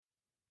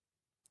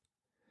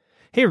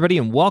Hey, everybody,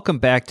 and welcome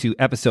back to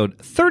episode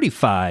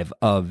 35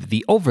 of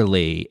The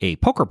Overlay, a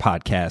poker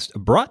podcast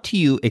brought to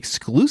you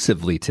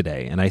exclusively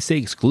today. And I say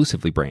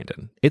exclusively,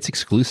 Brandon. It's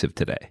exclusive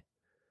today.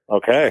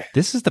 Okay.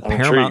 This is the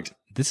Paramount. Intrigued.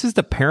 This is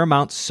the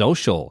Paramount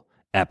Social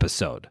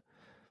episode.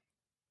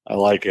 I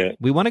like it.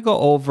 We want to go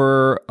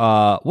over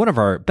one of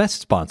our best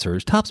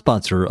sponsors, top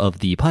sponsor of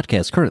the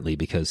podcast currently,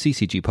 because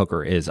CCG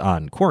Poker is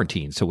on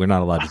quarantine, so we're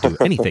not allowed to do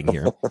anything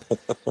here.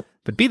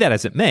 But be that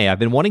as it may, I've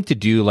been wanting to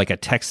do like a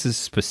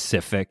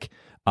Texas-specific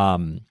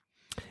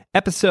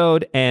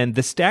episode, and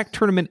the Stack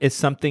tournament is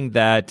something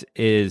that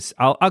is,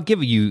 I'll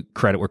give you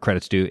credit where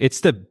credit's due.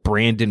 It's the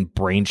Brandon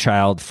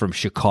brainchild from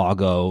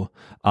Chicago.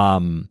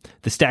 The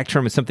Stack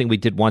tournament is something we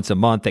did once a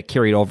month that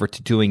carried over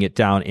to doing it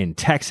down in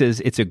Texas.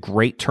 It's a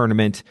great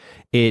tournament.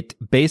 It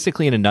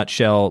basically, in a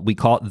nutshell, we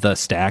call it the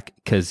Stack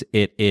because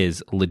it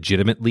is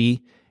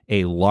legitimately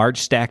a large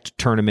stacked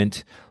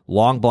tournament,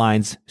 long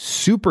blinds,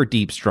 super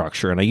deep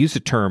structure. And I use the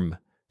term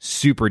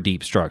super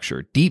deep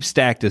structure.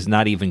 Deepstack does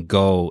not even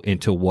go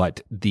into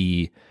what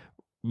the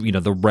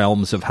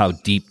realms of how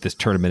deep this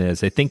tournament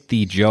is. I think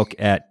the joke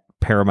at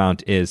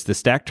Paramount is the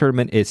Stack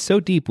tournament is so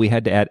deep we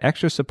had to add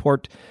extra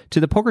support to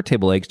the poker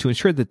table legs to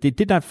ensure that they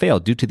did not fail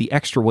due to the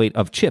extra weight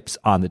of chips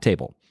on the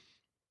table.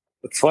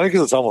 It's funny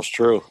because it's almost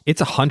true.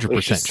 It's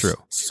 100% true.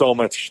 So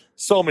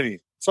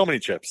many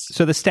chips.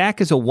 So the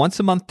Stack is a once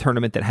a month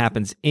tournament that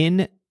happens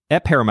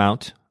at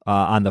Paramount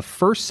on the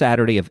first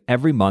Saturday of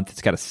every month.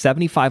 It's got a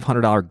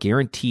 $7,500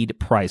 guaranteed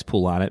prize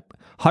pool on it,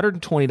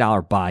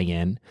 $120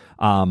 buy-in.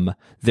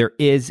 There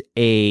is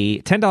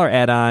a $10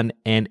 add-on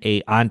and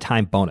a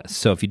on-time bonus.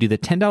 So if you do the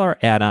 $10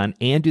 add-on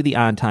and do the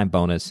on-time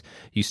bonus,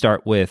 you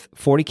start with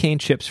 $40K in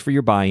chips for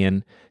your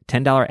buy-in.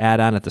 $10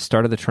 add-on at the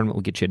start of the tournament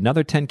will get you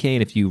another $10K.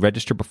 And if you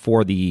register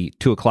before the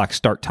 2 o'clock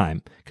start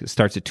time, because it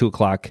starts at 2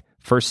 o'clock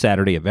first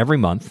Saturday of every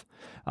month,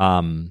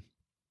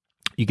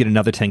 you get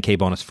another $10K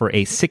bonus for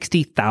a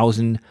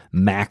 60,000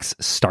 max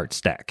start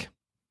stack.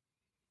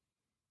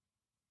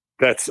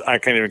 I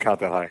can't even count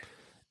that high.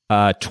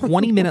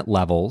 20-minute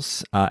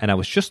levels, and I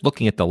was just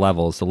looking at the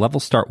levels. The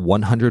levels start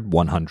 100,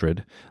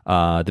 100.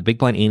 The big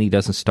blind ante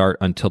doesn't start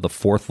until the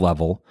fourth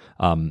level.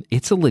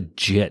 It's a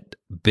legit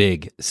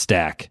big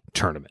stack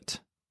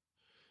tournament.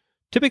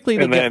 Typically,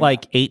 they get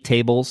like 8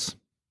 tables.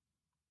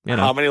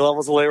 How many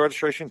levels of late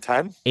registration?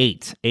 10?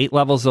 8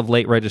 levels of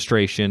late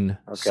registration.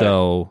 Okay.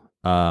 So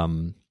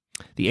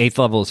the 8th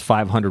level is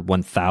 500,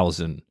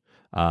 1,000.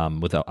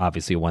 With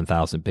obviously a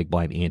 1,000 big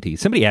blind ante.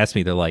 Somebody asked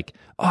me, they're like,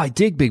 "Oh, I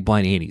dig big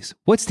blind antes.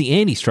 What's the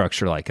ante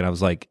structure like?" And I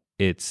was like,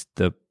 "It's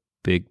the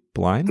big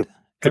blind.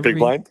 Big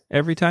blind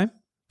every time.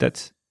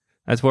 That's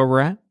where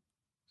we're at."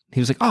 He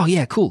was like, "Oh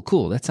yeah,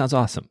 cool. That sounds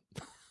awesome."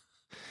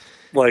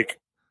 Like,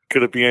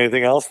 could it be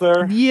anything else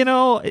there?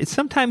 It's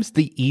sometimes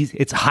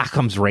it's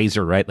Occam's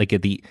razor, right? Like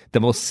the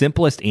most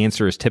simplest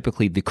answer is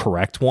typically the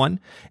correct one.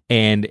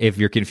 And if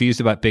you're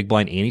confused about big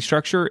blind ante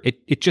structure,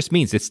 it just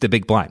means it's the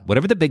big blind.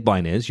 Whatever the big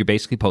blind is, you're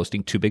basically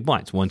posting 2 big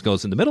blinds. One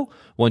goes in the middle,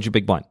 one's your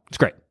big blind. It's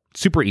great.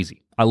 Super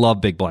easy. I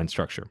love big blind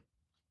structure.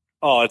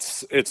 Oh,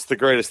 it's the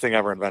greatest thing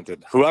ever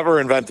invented. Whoever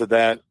invented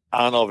that,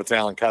 I don't know if it's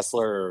Alan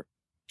Kessler or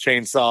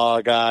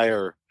Chainsaw guy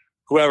or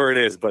whoever it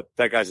is, but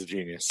that guy's a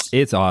genius.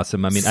 It's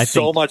awesome. I mean, I think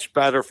so much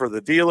better for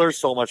the dealers,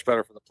 so much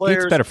better for the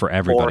players. It's better for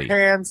everybody. More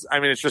hands. I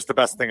mean, it's just the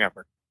best thing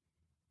ever.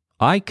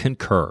 I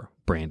concur,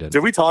 Brandon.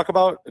 Do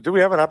we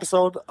have an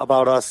episode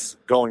about us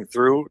going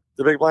through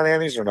the big blind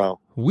antes or no?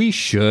 We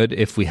should,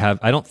 if we have.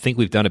 I don't think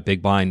we've done a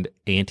big blind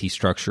ante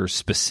structure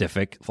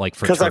specific, like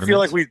for because I feel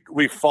like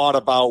we fought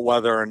about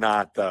whether or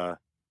not the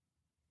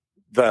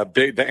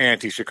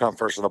ante should come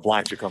first and the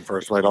blind should come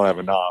first. When I don't have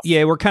enough.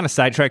 Yeah, we're kind of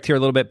sidetracked here a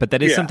little bit, but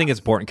that is something that's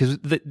important because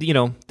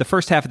the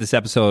first half of this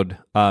episode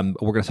we're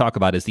going to talk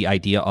about is the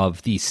idea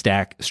of the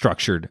stack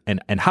structured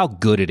and how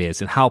good it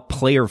is and how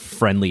player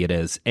friendly it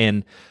is.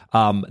 And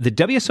the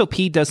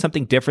WSOP does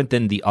something different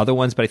than the other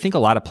ones, but I think a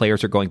lot of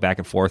players are going back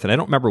and forth, and I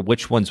don't remember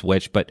which one's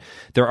which, but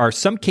there are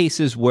some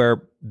cases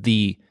where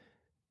the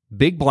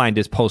big blind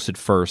is posted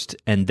first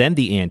and then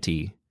the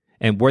ante,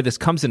 and where this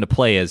comes into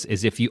play is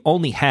if you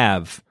only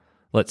have,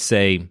 let's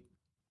say,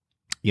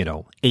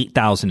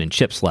 8,000 in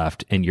chips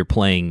left, and you're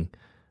playing,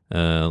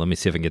 let me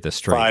see if I can get this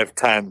straight. 5,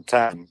 10,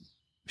 10.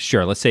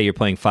 Sure, let's say you're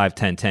playing 5,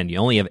 10, 10. You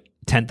only have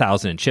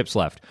 10,000 in chips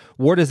left.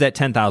 Where does that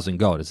 10,000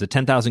 go? Does the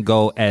 10,000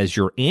 go as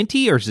your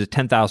ante, or does the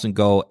 10,000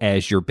 go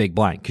as your big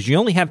blind? Because you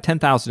only have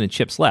 10,000 in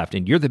chips left,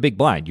 and you're the big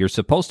blind. You're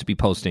supposed to be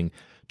posting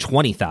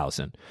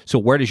 20,000. So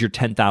where does your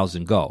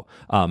 10,000 go?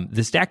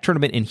 The Stack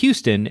tournament in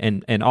Houston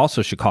and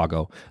also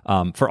Chicago,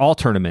 for all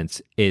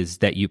tournaments, is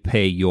that you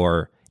pay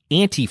your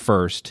ante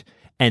first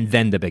and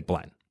then the big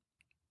blind.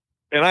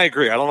 And I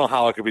agree. I don't know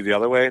how it could be the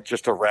other way.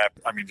 Just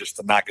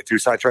to not get too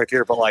sidetracked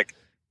here, but like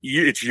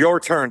it's your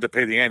turn to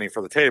pay the ante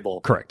for the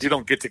table. Correct. You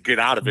don't get to get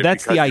out of it.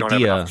 That's because the you idea. Don't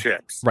have enough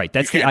chips. Right.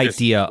 That's the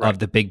idea of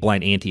the big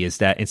blind ante, is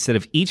that instead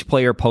of each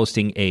player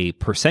posting a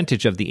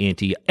percentage of the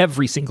ante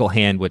every single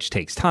hand, which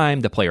takes time,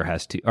 the player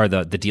has to, or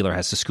the dealer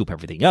has to scoop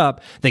everything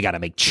up. They got to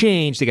make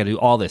change. They got to do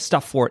all this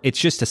stuff for it. It's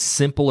just a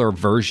simpler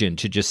version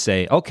to just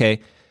say, okay,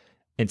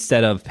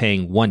 instead of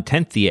paying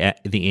 1/10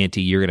 the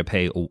ante, you're going to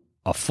pay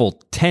a full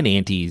 10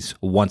 antes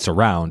once a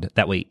round.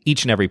 That way,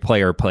 each and every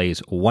player plays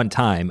one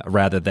time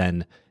rather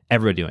than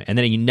everybody doing it. And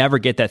then you never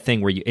get that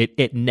thing where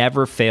it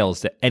never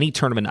fails that any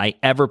tournament I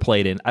ever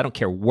played in, I don't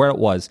care where it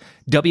was,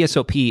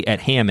 WSOP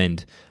at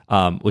Hammond,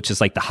 which is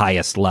like the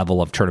highest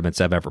level of tournaments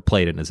I've ever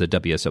played in as a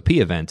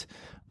WSOP event,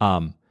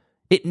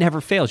 it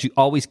never fails. You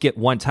always get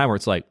one time where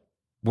it's like,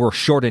 we're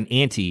short an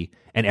ante,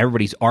 and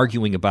everybody's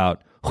arguing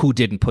about who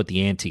didn't put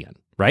the ante in,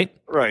 right?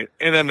 Right.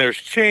 And then there's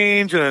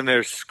change, and then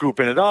there's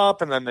scooping it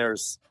up, and then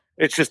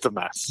it's just a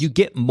mess. You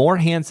get more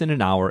hands in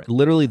an hour.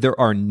 Literally, there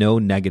are no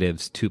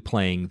negatives to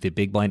playing the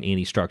big blind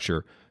ante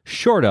structure,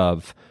 short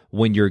of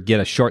when you get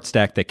a short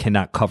stack that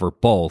cannot cover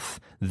both.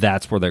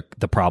 That's where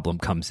the problem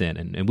comes in.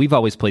 And we've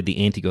always played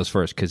the ante goes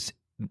first, because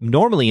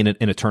normally in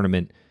a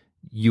tournament,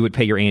 you would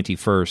pay your ante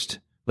first.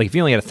 Like if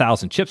you only had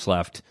 1,000 chips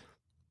left,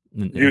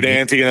 you'd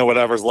ante, and then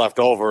whatever's left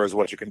over is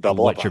what you can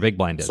double what up your on. big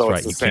blind is. So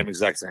right? it's the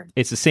exact same.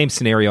 It's the same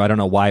scenario. I don't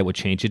know why it would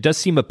change. It does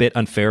seem a bit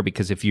unfair,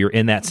 because if you're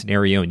in that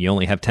scenario and you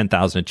only have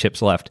 10,000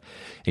 chips left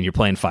and you're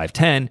playing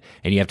 5-10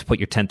 and you have to put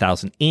your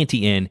 10,000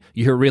 ante in,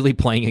 you're really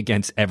playing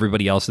against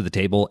everybody else at the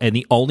table. And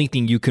the only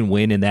thing you can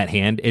win in that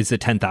hand is the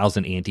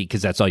 10,000 ante,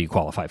 because that's all you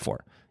qualify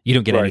for. You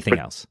don't get anything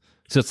else.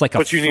 So it's like a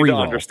free But you need to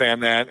roll.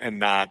 understand that and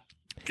not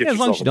get as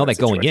long as you know that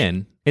going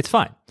in, it's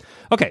fine.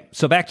 Okay,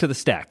 so back to the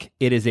stack.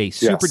 It is a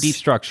super deep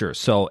structure.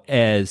 So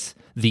as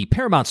the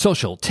Paramount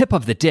Social tip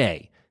of the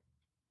day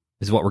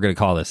is what we're going to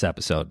call this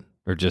episode,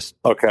 or just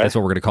that's what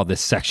we're going to call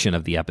this section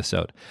of the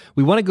episode.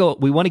 We want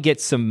to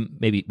get some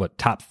maybe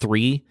top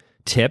 3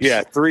 tips.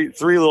 Yeah, three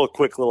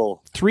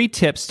three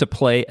tips to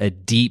play a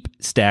deep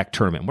stack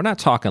tournament. We're not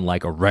talking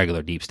like a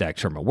regular deep stack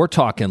tournament. We're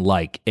talking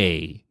like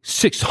a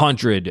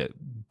 600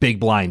 big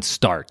blind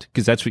start,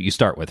 because that's what you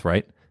start with,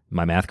 right?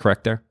 My math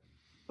correct there?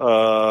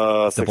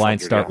 The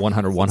blinds start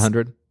 100,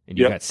 100, and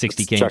you got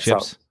 60 game chips.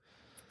 Out.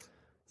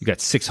 You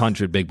got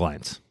 600 big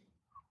blinds,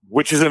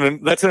 which is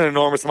that's an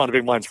enormous amount of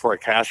big blinds for a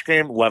cash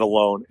game, let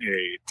alone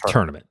a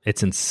tournament.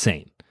 It's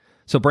insane.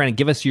 So, Brandon,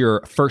 give us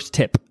your first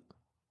tip.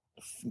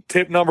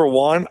 Tip number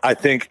 1, I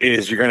think,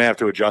 is you're going to have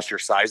to adjust your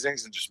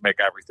sizings and just make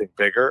everything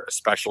bigger,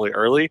 especially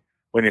early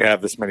when you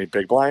have this many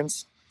big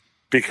blinds,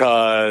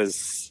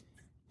 because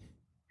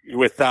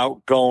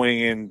without going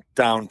in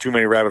down too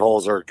many rabbit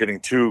holes or getting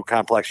too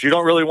complex, you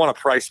don't really want to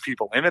price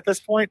people in at this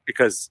point,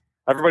 because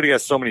everybody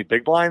has so many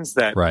big blinds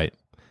that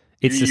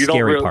it's the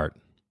scary part.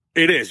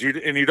 It is,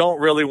 and you don't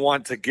really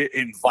want to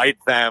invite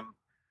them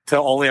to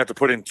only have to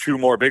put in 2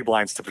 more big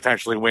blinds to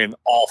potentially win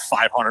all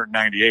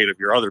 598 of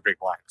your other big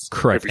blinds.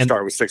 Correct. If you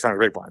start with 600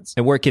 big blinds.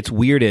 And where it gets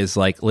weird is,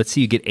 like, let's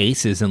say you get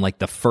aces in like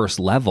the first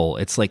level.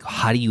 It's like,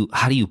 how do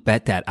you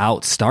bet that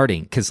out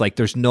starting? Because like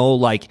there's no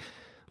like.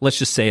 Let's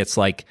just say it's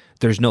like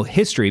there's no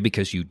history,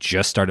 because you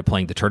just started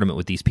playing the tournament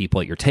with these people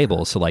at your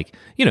table. So like,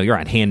 you're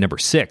on hand number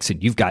 6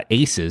 and you've got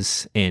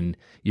aces and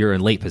you're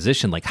in late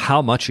position. Like,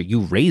 how much are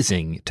you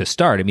raising to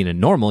start? I mean, in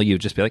normal, you'd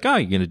just be like, oh,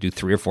 you're going to do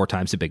 3 or 4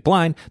 times the big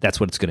blind.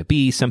 That's what it's going to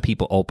be. Some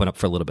people open up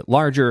for a little bit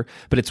larger,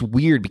 but it's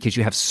weird because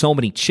you have so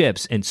many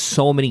chips and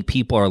so many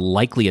people are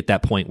likely at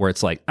that point where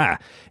it's like,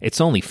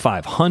 it's only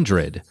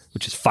 500,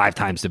 which is 5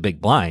 times the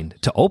big blind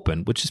to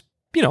open, which is,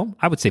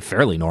 I would say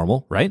fairly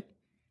normal, right?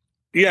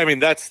 Yeah, I mean,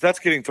 that's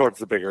getting towards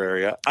the bigger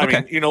area. I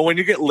mean, when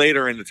you get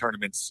later in the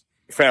tournaments,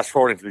 fast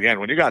forwarding to the end,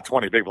 when you got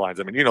 20 big blinds,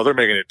 I mean, they're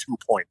making it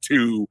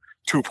 2.2,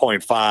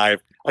 2.5.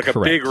 Like a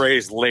big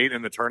raise late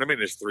in the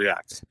tournament is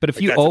 3x. But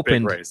if you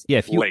opened,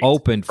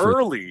 opened for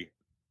early,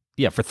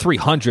 for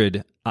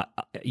 300,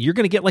 you're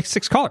going to get like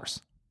 6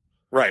 callers.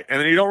 Right. And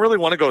then you don't really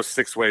want to go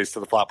 6 ways to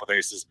the flop with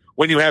aces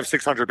when you have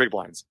 600 big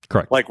blinds.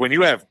 Correct. Like when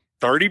you have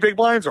 30 big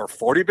blinds or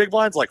 40 big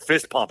blinds, like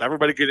fist pump,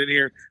 everybody get in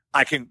here.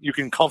 You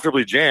can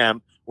comfortably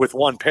jam with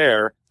 1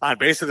 pair on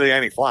basically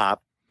any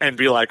flop and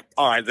be like,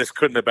 all right, this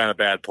couldn't have been a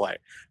bad play.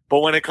 But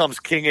when it comes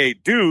king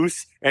 8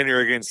 deuce and you're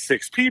against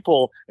 6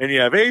 people and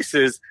you have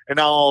aces, and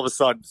now all of a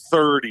sudden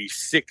 30,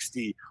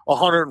 60,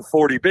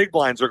 140 big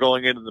blinds are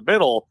going into the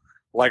middle,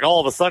 like all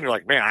of a sudden you're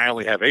like, man, I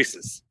only have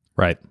aces.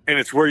 Right. And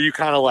it's where you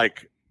kind of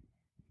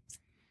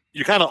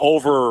you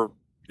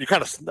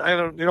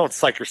don't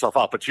psych yourself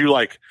out, but you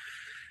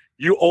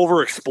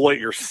overexploit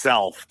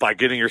yourself by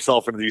getting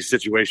yourself into these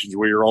situations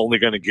where you're only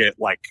going to get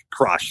like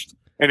crushed.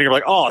 And you're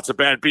like, oh, it's a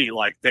bad beat.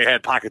 Like they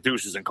had pocket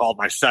deuces and called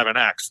my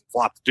 7X,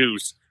 flopped the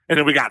deuce. And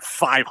then we got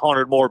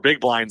 500 more big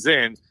blinds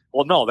in.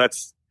 Well, no,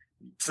 it's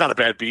not a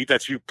bad beat.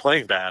 That's you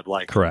playing bad.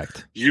 Like,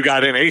 correct. You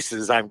got in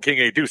aces. I'm king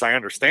 8 deuce. I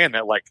understand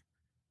that. Like,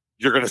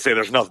 you're going to say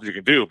there's nothing you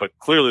can do, but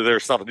clearly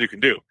there's something you can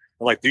do.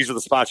 And like, these are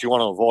the spots you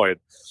want to avoid.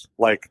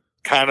 Like,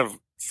 kind of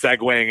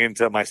segueing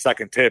into my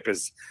second tip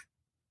is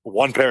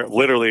 1 pair,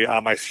 literally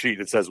on my sheet,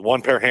 it says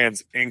 1 pair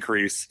hands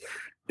increase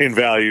in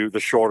value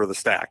the shorter the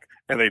stack,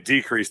 and they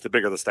decrease the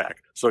bigger the stack.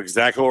 So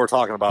exactly what we're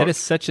talking about. That is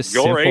such a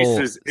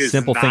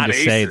simple thing to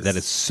say that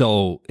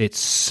it's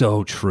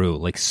so true.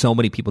 Like so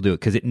many people do it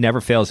because it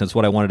never fails. And it's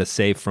what I wanted to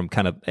say from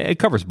it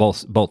covers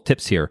both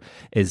tips here,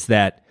 is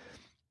that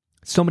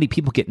so many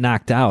people get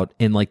knocked out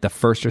in like the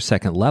first or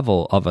second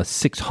level of a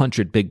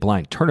 600 big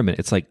blind tournament.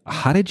 It's like,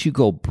 how did you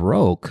go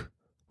broke?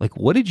 Like,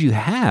 what did you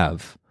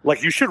have?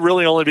 Like, you should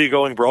really only be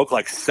going broke,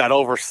 like set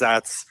over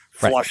sets,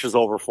 flushes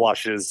over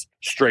flushes,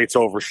 straights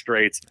over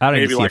straights. I don't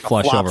maybe even see like a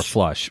flush over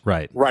flush.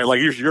 Right. Right. Like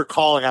you're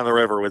calling on the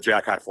river with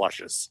jack high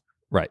flushes.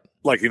 Right.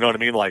 Like, you know what I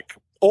mean? Like,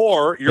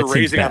 or you're That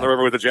raising on the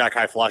river with a jack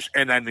high flush,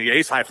 and then the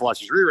ace high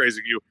flush is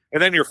re-raising you,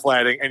 and then you're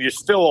flatting, and you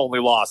still only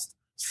lost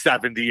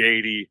 70,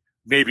 80,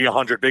 maybe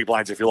 100 big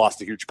blinds if you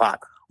lost a huge pot,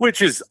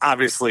 which is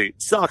obviously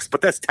sucks,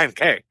 but that's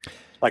 10K.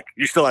 Like,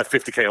 you still have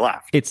 50K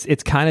left. It's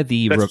kind of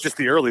that's just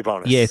the early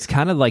bonus. Yeah, it's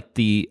kind of like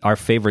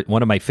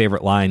one of my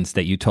favorite lines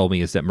that you told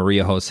me is that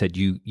Maria Ho said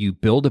you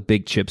build a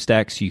big chip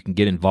stack so you can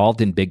get involved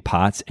in big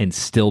pots and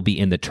still be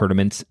in the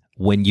tournaments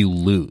when you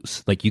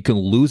lose. Like, you can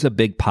lose a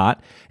big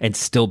pot and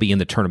still be in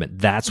the tournament.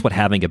 That's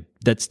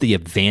the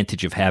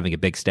advantage of having a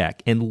big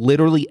stack. And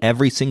literally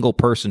every single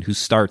person who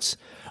starts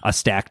a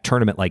stack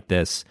tournament like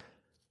this,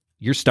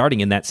 you're starting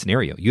in that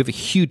scenario. You have a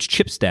huge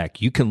chip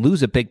stack. You can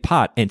lose a big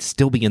pot and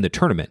still be in the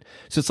tournament.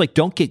 So it's like,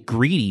 don't get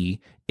greedy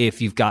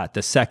if you've got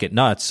the second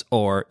nuts,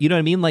 or, you know what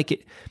I mean?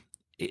 Like,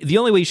 the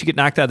only way you should get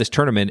knocked out of this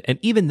tournament, and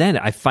even then,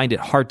 I find it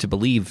hard to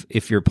believe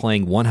if you're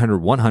playing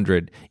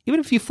 100-100, even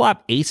if you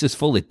flop aces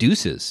full of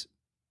deuces,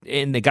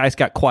 and the guy's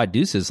got quad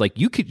deuces, like,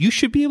 you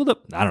should be able to,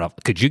 I don't know,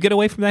 could you get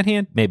away from that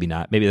hand? Maybe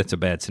not. Maybe that's a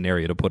bad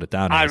scenario to put it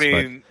down as.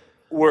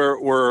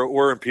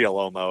 We're in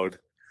PLO mode.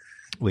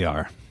 We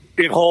are.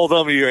 In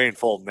Hold'em, you ain't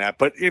folding that.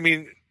 But, I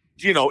mean,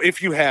 you know,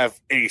 if you have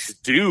ace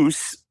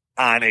deuce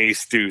on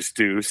ace deuce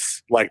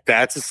deuce, like,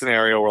 that's a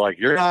scenario where, like,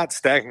 you're not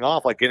stacking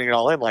off, like, getting it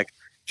all in. Like,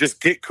 just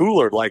get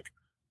coolered. Like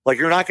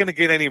you're not going to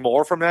get any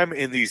more from them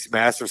in these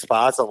massive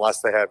spots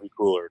unless they have you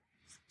coolered.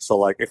 So,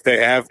 like,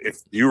 if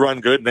you run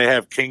good and they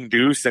have king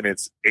deuce and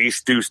it's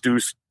ace deuce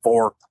deuce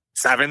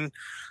 4-7,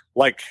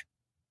 like,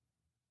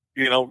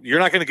 you know, you're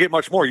not going to get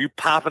much more. You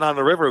popping on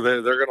the river,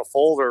 they're going to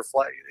fold or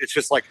fly. It's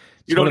just like,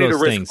 you don't need to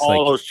risk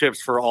all those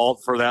chips for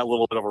that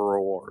little bit of a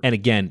reward. And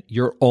again,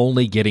 you're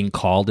only getting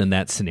called in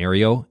that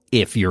scenario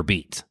if you're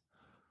beat.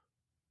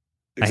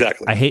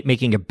 Exactly. I hate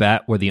making a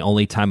bet where the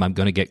only time I'm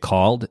going to get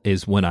called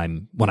is when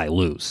I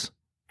lose.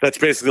 That's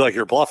basically like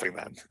you're bluffing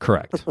then.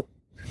 Correct.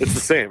 It's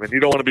the same, and you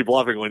don't want to be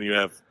bluffing when you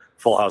have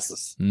full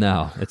houses.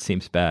 No, it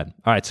seems bad.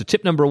 All right, so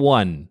tip number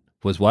 1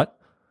 was what?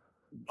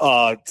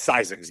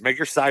 Sizings. Make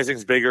your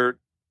sizings bigger.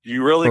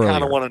 You really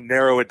kind of want to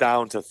narrow it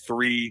down to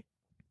three.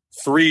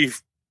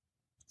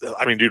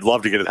 I mean, you'd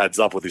love to get a heads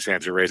up with these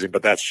hands you're raising,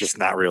 but that's just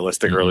not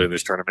realistic early in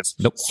these tournaments.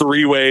 Nope.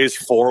 3 ways,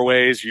 4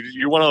 ways.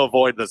 You want to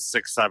avoid the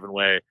 6-7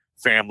 way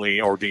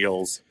family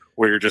ordeals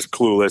where you're just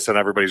clueless and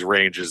everybody's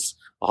range is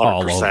 100%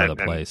 all over the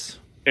place.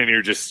 And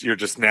you're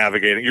just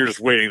navigating. You're just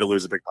waiting to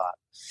lose a big pot.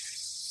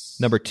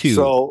 Number 2,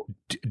 so,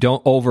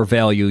 don't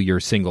overvalue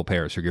your single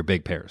pairs or your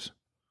big pairs.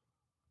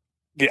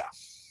 Yeah.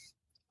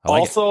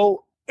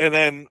 Also, and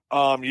then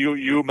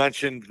you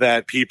mentioned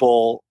that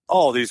people,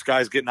 these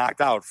guys get knocked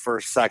out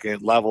first,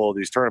 second level of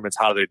these tournaments.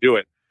 How do they do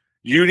it?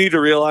 You need to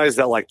realize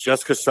that, like,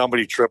 just because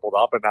somebody tripled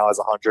up and now has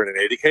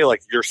 180K,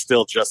 like, you're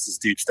still just as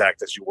deep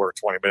stacked as you were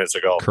 20 minutes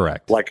ago.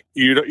 Correct. Like,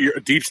 your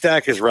deep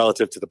stack is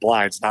relative to the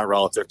blinds, not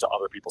relative to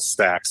other people's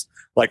stacks.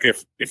 Like,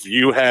 if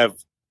you have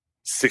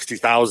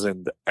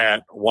 60,000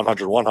 at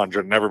 100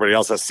 and everybody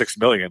else has 6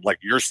 million, like,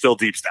 you're still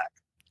deep stack.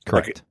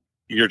 Correct.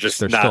 Like, there's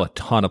still a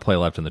ton of play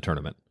left in the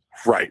tournament.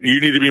 Right. You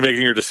need to be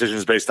making your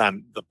decisions based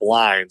on the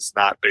blinds,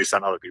 not based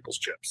on other people's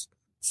chips.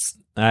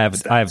 I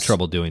have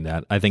trouble doing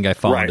that. I think I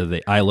fall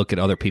into I look at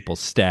other people's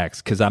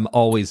stacks because I'm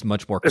always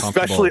much more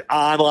comfortable. Especially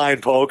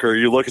online poker.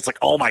 You look, it's like,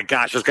 oh my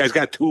gosh, this guy's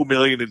got 2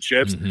 million in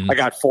chips. I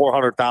got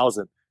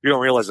 400,000. You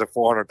don't realize that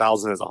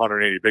 400,000 is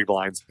 180 big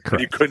blinds.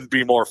 And you couldn't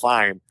be more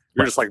fine.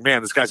 You're just like,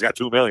 man, this guy's got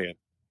 2 million.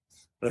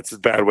 That's a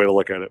bad way to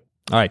look at it.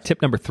 All right.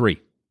 Tip number 3.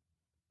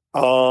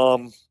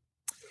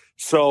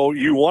 So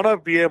you want to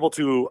be able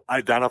to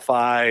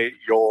identify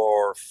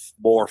your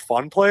more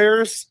fun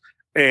players,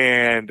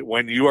 and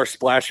when you are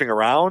splashing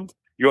around,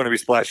 you want to be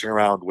splashing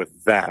around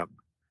with them.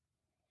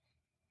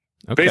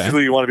 Okay.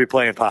 Basically, you want to be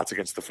playing pots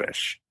against the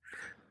fish.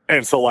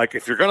 And so, like,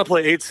 if you're going to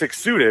play 8-6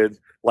 suited,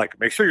 like,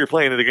 make sure you're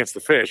playing it against the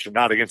fish and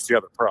not against the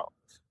other pro.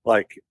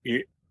 Like,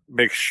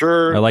 make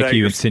sure. I like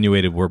you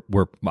insinuated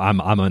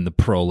I'm in the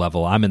pro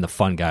level. I'm in the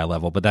fun guy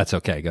level, but that's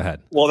okay. Go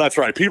ahead. Well, that's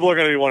right. People are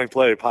going to be wanting to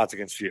play pots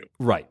against you.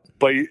 Right.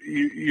 But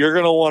you're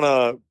going to want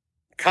to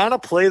kind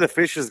of play the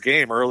fish's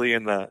game early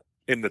in the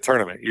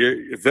tournament.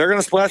 If they're going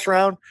to splash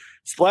around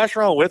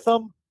with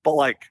them, but,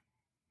 like,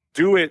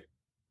 do it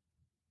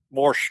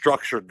more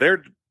structured.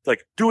 They're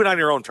like, do it on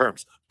your own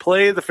terms.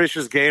 Play the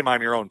fish's game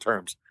on your own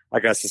terms, I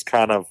guess, is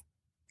kind of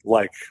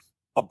like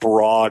a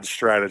broad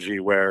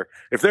strategy where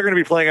if they're going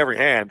to be playing every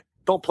hand,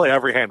 don't play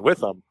every hand with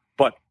them,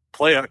 but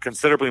play a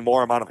considerably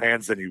more amount of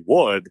hands than you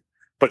would,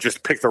 but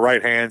just pick the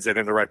right hands and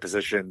in the right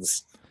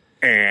positions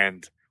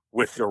and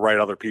with the right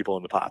other people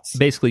in the pots.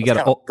 Basically, you got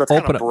to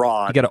open up.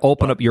 Broad, you got to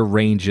open up your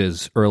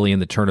ranges early in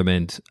the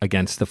tournament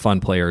against the fun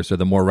players or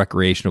the more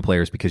recreational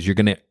players, because you're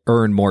going to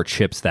earn more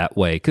chips that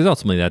way. Because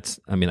ultimately, that's,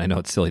 I mean, I know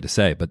it's silly to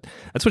say, but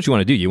that's what you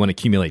want to do. You want to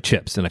accumulate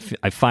chips, and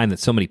I find that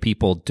so many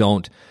people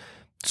don't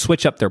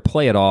switch up their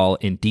play at all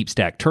in deep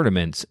stack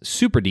tournaments,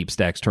 super deep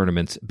stacks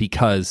tournaments,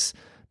 because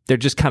they're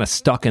just kind of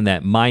stuck in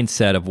that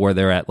mindset of where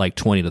they're at like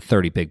 20 to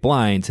 30 big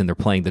blinds and they're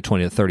playing the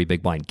 20 to 30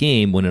 big blind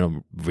game, when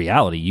in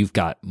reality, you've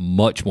got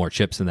much more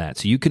chips than that.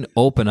 So you can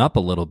open up a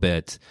little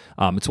bit.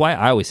 It's why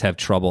I always have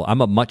trouble. I'm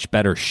a much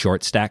better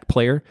short stack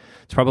player.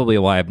 It's probably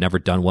why I've never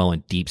done well in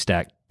deep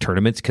stack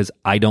tournaments, because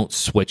I don't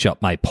switch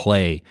up my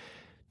play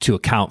to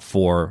account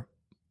for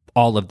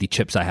all of the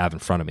chips I have in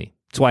front of me.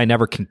 That's why I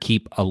never can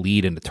keep a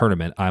lead in the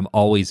tournament. I'm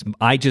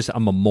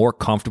a more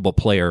comfortable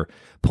player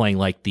playing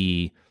like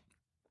the,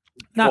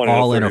 not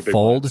all in or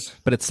fold,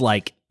 but it's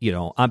like, you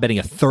know, I'm betting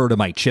a third of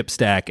my chip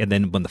stack, and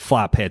then when the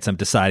flop hits, I'm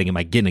deciding, am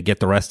I going to get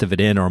the rest of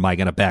it in, or am I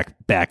going to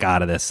back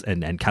out of this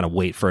and kind of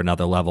wait for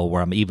another level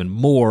where I'm even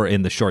more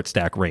in the short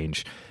stack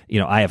range. You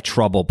know, I have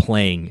trouble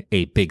playing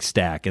a big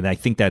stack, and I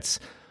think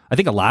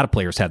a lot of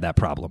players have that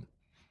problem.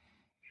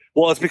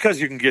 Well, it's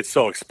because you can get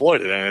so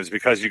exploited, and it's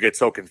because you get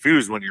so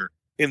confused when you're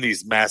in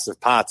these massive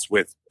pots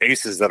with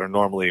aces that are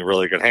normally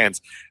really good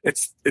hands.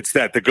 It's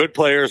that the good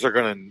players are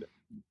going to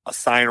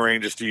assign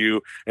ranges to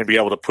you and be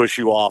able to push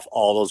you off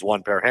all those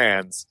one pair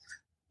hands,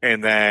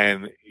 and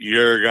then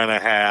you're going to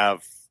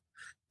have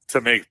to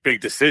make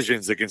big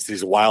decisions against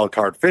these wild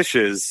card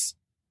fishes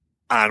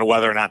on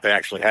whether or not they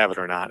actually have it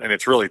or not. And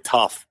it's really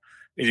tough.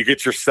 You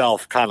get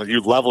yourself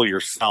you level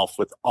yourself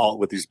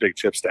with these big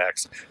chip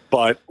stacks.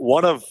 But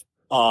one of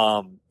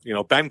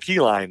Ben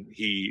Keyline,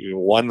 he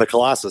won the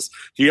Colossus.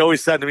 He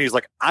always said to me, he's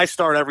like, I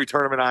start every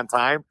tournament on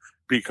time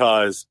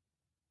because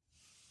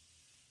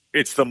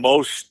it's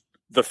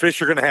the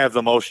fish are going to have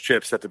the most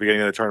chips at the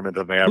beginning of the tournament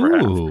than they ever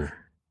have.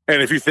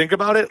 And if you think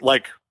about it,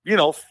 like,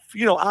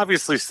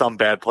 obviously some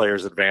bad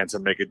players advance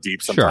and make it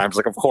deep sometimes,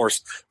 like, of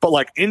course. But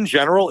like in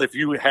general, if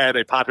you had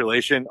a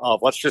population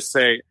of, let's just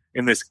say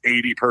in this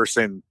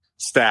 80-person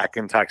stack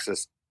in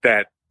Texas,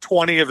 that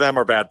 20 of them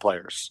are bad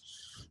players,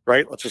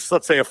 right?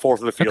 Let's say a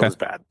fourth of the field is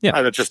bad.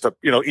 Yeah. Just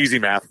easy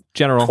math.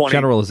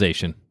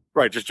 Generalization.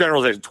 Right. Just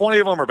generalization. 20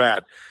 of them are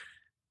bad.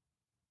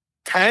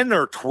 10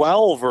 or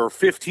 12 or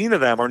 15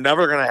 of them are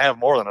never going to have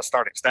more than a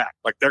starting stack.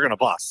 Like, they're going to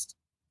bust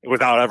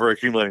without ever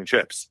accumulating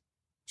chips.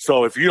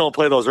 So if you don't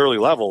play those early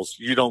levels,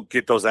 you don't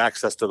get those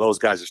access to those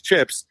guys'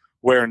 chips,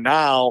 where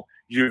now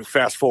you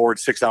fast forward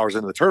 6 hours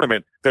into the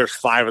tournament, there's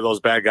 5 of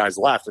those bad guys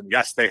left. And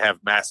yes, they have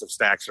massive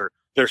stacks, or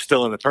they're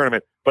still in the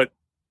tournament, but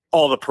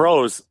all the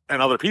pros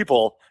and other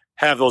people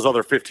have those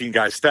other 15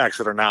 guys stacks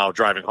that are now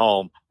driving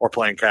home or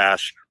playing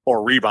cash or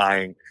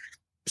rebuying.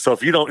 So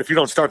if you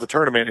don't start the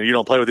tournament and you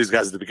don't play with these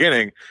guys at the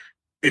beginning,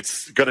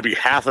 it's going to be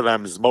half of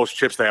them's most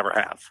chips they ever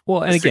have.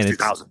 Well, and again,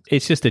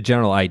 it's just a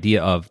general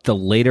idea of the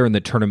later in the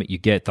tournament you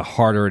get, the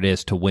harder it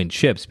is to win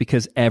chips,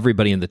 because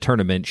everybody in the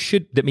tournament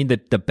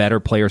that the better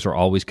players are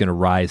always going to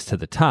rise to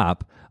the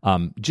top.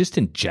 Just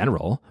in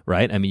general,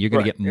 right? I mean, you're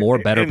going to get more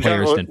better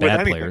players than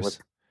bad players.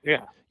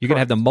 You're going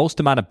to have the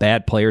most amount of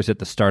bad players at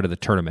the start of the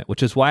tournament,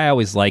 which is why I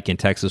always like in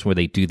Texas where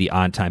they do the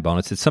on-time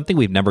bonus. It's something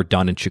we've never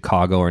done in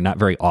Chicago, or not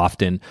very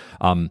often.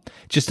 It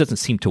just doesn't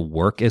seem to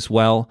work as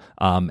well.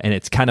 And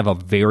it's kind of a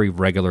very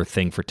regular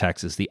thing for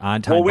Texas. The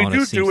on-time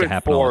bonus seems to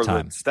happen all the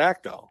time.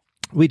 Stack, though.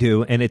 We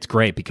do, and it's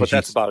great because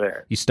that's about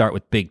it. You start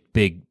with big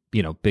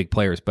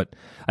players. But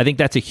I think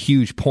that's a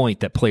huge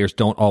point that players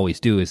don't always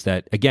do, is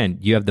that, again,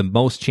 you have the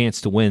most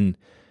chance to win.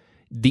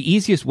 The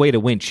easiest way to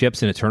win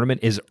chips in a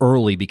tournament is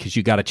early, because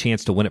you got a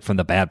chance to win it from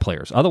the bad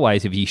players.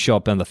 Otherwise, if you show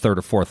up on the third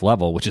or fourth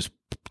level, which is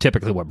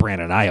typically what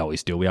Brandon and I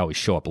always do, we always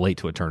show up late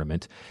to a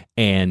tournament,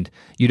 and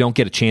you don't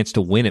get a chance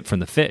to win it from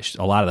the fish.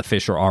 A lot of the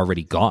fish are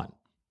already gone.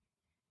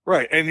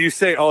 Right. And you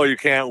say, oh, you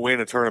can't win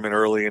a tournament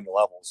early in the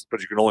levels,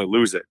 but you can only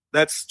lose it.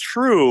 That's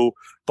true.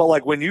 But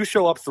like when you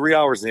show up 3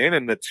 hours in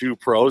and the 2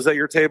 pros at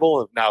your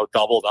table have now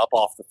doubled up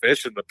off the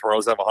fish, and the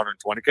pros have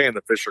 120K and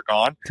the fish are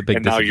gone,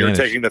 and now you're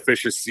taking the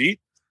fish's seat.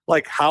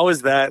 Like, how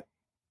is that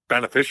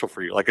beneficial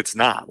for you? Like, it's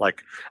not.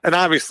 Like, and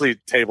obviously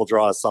table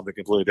draw is something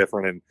completely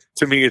different. And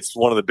to me, it's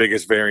one of the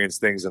biggest variance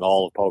things in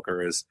all of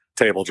poker is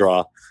table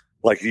draw.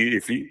 Like,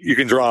 if you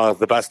can draw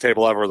the best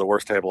table ever or the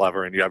worst table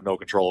ever, and you have no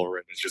control over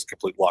it, it's just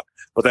complete luck.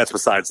 But that's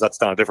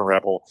down a different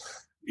rabbit hole.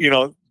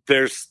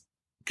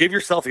 Give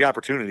yourself the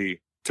opportunity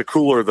to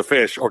cooler the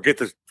fish, or get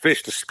the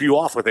fish to spew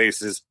off with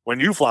aces when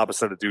you flop a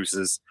set of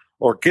deuces,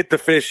 or get the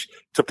fish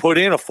to put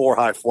in a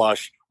 4-high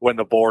flush when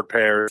the board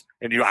pairs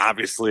and you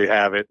obviously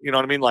have it. You know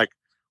what I mean? Like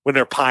when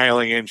they're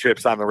piling in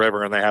chips on the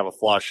river and they have a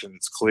flush and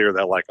it's clear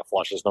that like a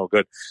flush is no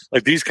good.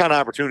 Like these kind of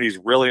opportunities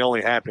really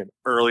only happen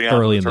early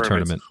in the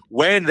tournament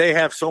when they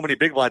have so many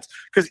big blinds.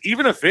 Because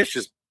even a fish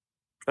is,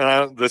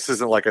 this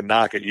isn't like a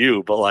knock at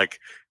you, but like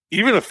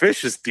even a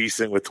fish is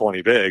decent with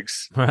 20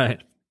 bigs. Right.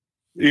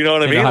 You know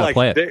what I mean?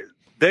 Like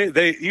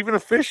they even a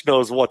fish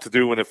knows what to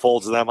do when it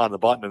folds them on the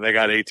button and they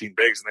got 18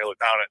 bigs and they look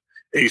down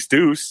at ace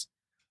deuce.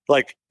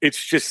 Like it's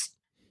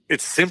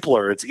it's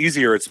simpler, it's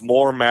easier, it's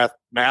more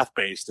math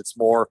based, it's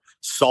more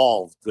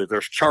solved.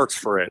 There's charts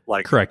for it.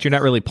 Like correct. You're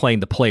not really playing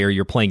the player,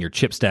 you're playing your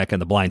chip stack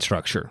and the blind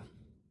structure.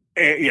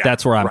 Yeah,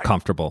 that's where I'm right.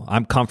 comfortable.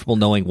 I'm comfortable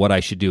knowing what I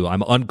should do.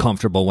 I'm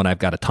uncomfortable when I've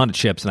got a ton of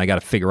chips and I got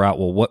to figure out,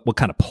 well, what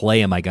kind of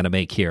play am I going to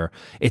make here?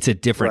 It's a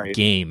different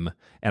game,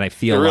 and I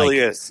feel it really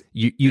like is.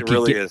 You can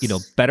really get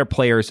is. Better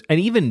players and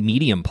even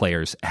medium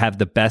players have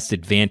the best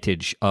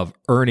advantage of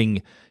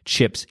earning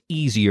chips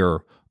easier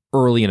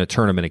early in a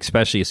tournament,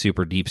 especially a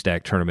super deep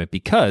stack tournament,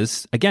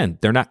 because again,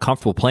 they're not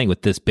comfortable playing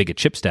with this big a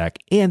chip stack,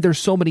 and there's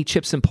so many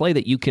chips in play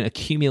that you can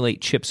accumulate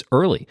chips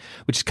early,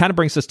 which kind of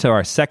brings us to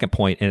our second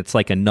point, and it's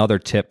like another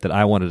tip that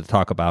I wanted to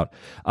talk about.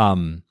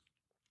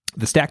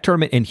 The stack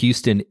tournament in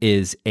Houston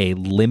is a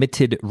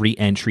limited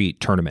re-entry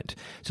tournament.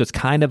 So it's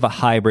kind of a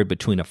hybrid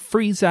between a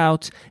freeze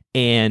out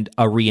and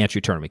a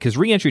re-entry tournament, because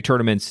re-entry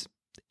tournaments,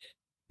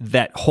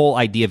 that whole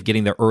idea of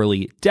getting there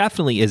early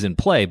definitely is in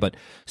play, but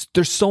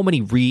there's so many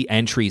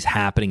re-entries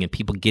happening and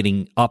people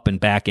getting up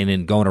and back in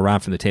and going around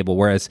from the table.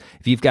 Whereas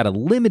if you've got a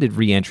limited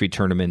re-entry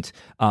tournament,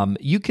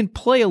 you can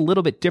play a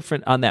little bit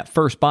different on that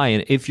first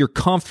buy-in if you're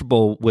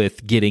comfortable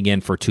with getting in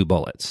for 2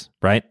 bullets,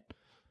 right?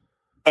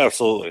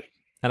 Absolutely.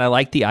 And I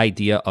like the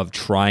idea of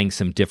trying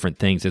some different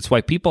things. It's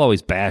why people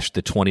always bash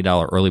the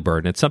 $20 early bird.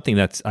 And it's something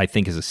that's, I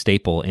think, is a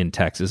staple in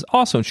Texas,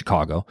 also in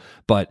Chicago.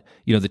 But,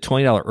 the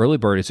 $20 early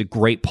bird is a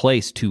great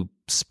place to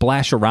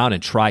splash around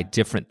and try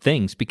different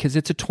things because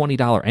it's a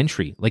 $20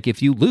 entry. Like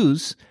if you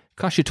lose, it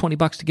costs you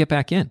 $20 to get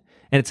back in.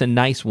 And it's a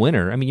nice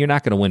winner. I mean, you're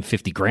not going to win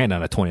 $50,000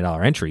 on a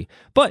 $20 entry,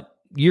 but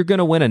you're going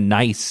to win a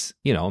nice,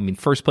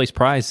 first place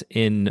prize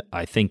in,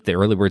 I think, the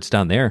early birds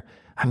down there.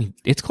 I mean,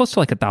 it's close to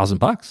like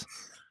 $1,000.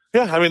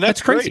 Yeah, I mean,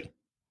 that's crazy.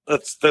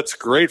 Great. That's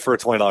great for a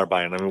 $20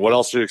 buy-in. I mean, what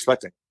else are you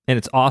expecting? And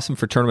it's awesome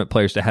for tournament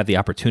players to have the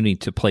opportunity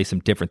to play some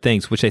different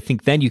things, which I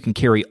think then you can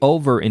carry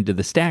over into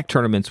the stack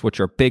tournaments, which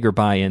are bigger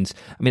buy-ins.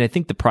 I mean, I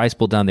think the prize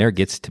pool down there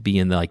gets to be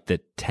in the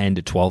 $10,000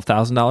 to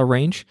 $12,000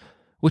 range,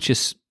 which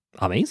is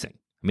amazing.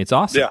 I mean, it's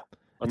awesome. Yeah,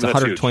 it's a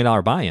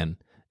 $120 buy-in.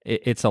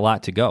 It's a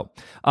lot to go.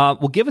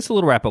 Well, give us a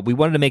little wrap up. We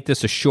wanted to make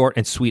this a short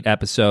and sweet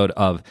episode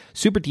of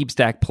super deep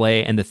stack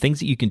play and the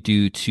things that you can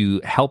do to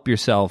help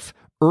yourself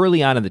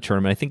early on in the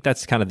tournament. I think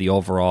that's kind of the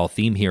overall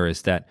theme here,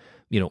 is that,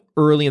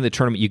 early in the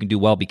tournament you can do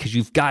well because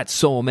you've got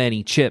so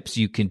many chips.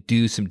 You can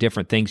do some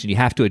different things and you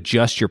have to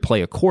adjust your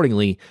play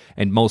accordingly.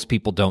 And most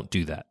people don't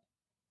do that.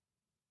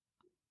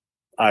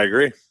 I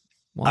agree.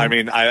 Well, I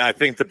mean, I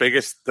think the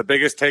biggest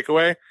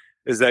takeaway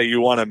is that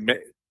you want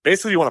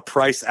to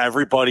price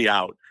everybody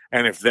out.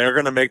 And if they're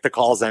going to make the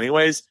calls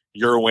anyways,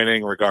 you're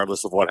winning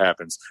regardless of what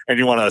happens. And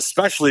you want to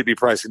especially be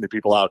pricing the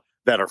people out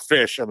that are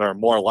fish and are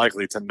more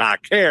likely to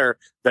not care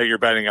that you're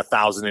betting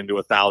 1,000 into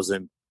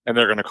 1,000 and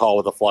they're going to call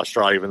with a flush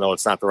draw, even though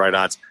it's not the right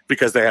odds,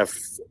 because they have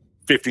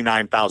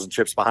 59,000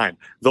 chips behind.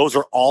 Those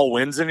are all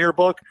wins in your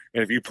book.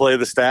 And if you play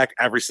the stack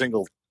every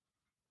single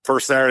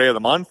first Saturday of the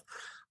month,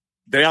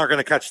 they aren't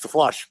going to catch the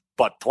flush,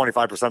 but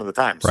 25% of the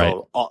time. Right.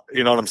 So,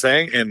 you know what I'm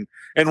saying?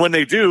 And when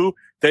they do,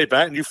 they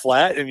bet and you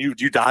flat and you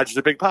dodge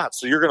the big pot.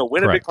 So you're going to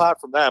win a big pot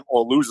from them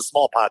or lose a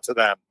small pot to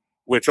them,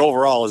 which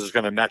overall is just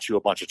going to net you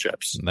a bunch of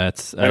chips.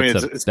 It's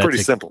pretty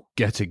simple.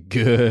 That's a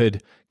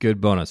good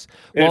bonus.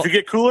 And if you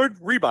get coolered,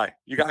 rebuy.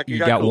 You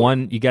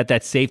got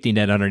that safety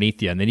net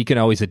underneath you, and then you can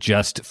always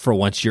adjust for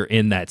once you're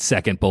in that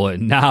second bullet.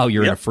 Now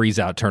you're in a freeze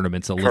out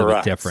tournament. It's a little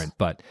bit different,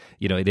 but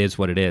it is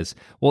what it is.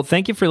 Well,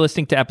 thank you for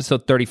listening to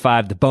episode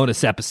 35, the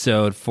bonus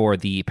episode for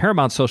the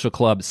Paramount Social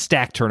Club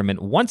Stack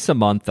Tournament once a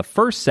month, the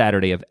first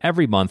Saturday of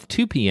every month,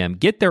 2 p.m.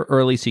 Get there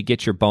early so you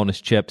get your bonus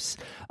chips.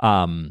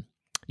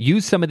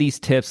 Use some of these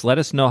tips. Let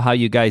us know how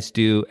you guys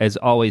do. As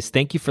always,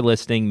 thank you for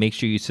listening. Make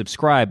sure you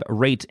subscribe,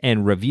 rate,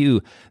 and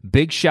review.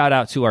 Big shout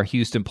out to our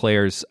Houston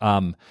players.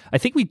 I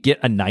think we get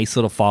a nice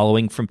little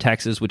following from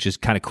Texas, which is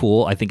kind of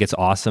cool. I think it's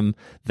awesome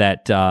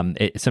that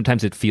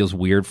sometimes it feels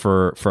weird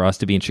for us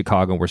to be in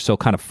Chicago. We're so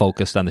kind of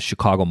focused on the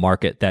Chicago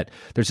market that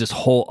there's this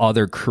whole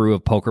other crew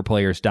of poker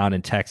players down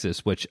in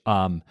Texas, which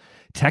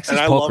Texas and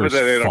I poker love it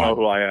that they don't fun. know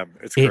who I am.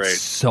 It's great.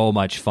 It's so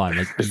much fun.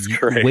 Like, it's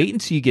great. Wait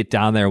until you get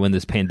down there when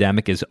this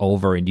pandemic is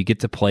over and you get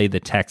to play the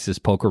Texas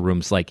poker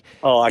rooms. Like,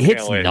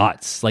 can't wait.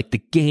 Nuts. Like, the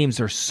games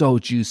are so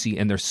juicy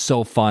and they're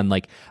so fun.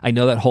 Like, I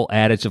know that whole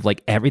adage of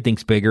like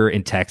everything's bigger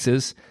in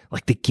Texas.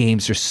 Like, the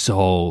games are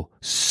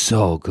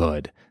so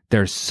good.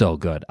 They're so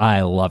good.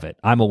 I love it.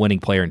 I'm a winning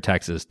player in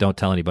Texas. Don't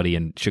tell anybody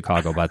in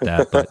Chicago about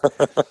that, but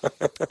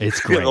it's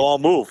great. Yeah, they'll all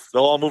move.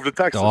 They'll all move to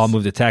Texas. They'll all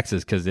move to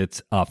Texas because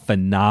it's a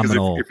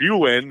phenomenal. If you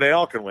win, they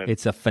all can win.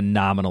 It's a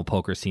phenomenal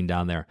poker scene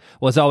down there.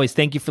 Well, as always,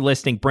 thank you for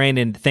listening,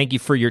 Brandon. Thank you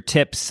for your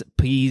tips.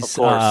 Please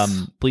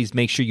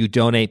make sure you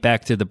donate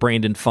back to the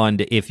Brandon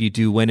Fund if you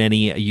do win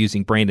any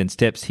using Brandon's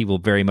tips. He will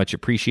very much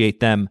appreciate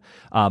them.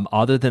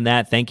 Other than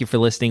that, thank you for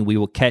listening. We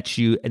will catch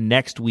you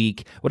next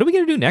week. What are we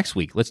going to do next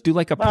week? Let's do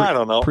like I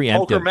don't know.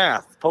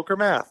 Preemptive. Poker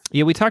math.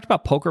 Yeah, we talked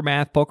about poker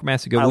math. Poker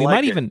math's good. We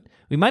might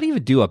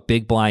even do a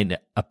big blind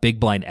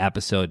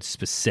episode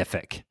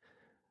specific.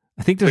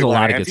 I think there's a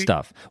lot of good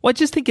stuff. Well, I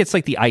just think it's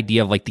like the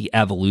idea of like the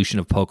evolution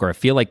of poker. I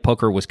feel like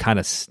poker was kind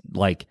of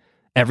like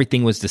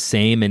everything was the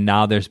same, and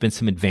now there's been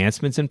some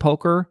advancements in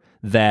poker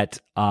that,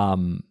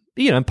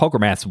 and poker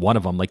math's one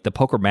of them. Like the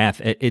poker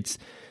math, it's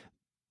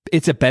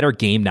a better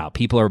game now.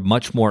 People are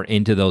much more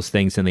into those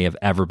things than they have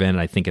ever been, and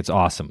I think it's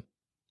awesome.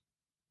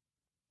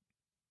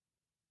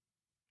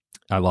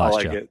 I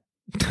lost you. It.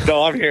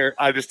 No, I'm here.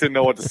 I just didn't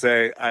know what to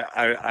say.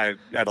 I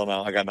don't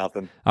know. I got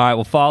nothing. All right.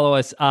 Well, follow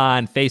us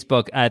on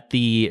Facebook at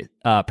the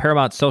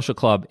Paramount Social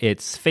Club.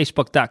 It's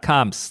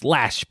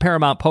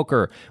facebook.com/Paramount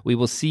Poker. We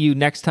will see you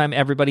next time,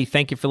 everybody.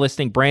 Thank you for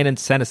listening. Brandon,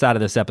 send us out of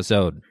this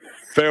episode.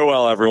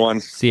 Farewell,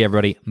 everyone. See you,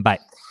 everybody. Bye.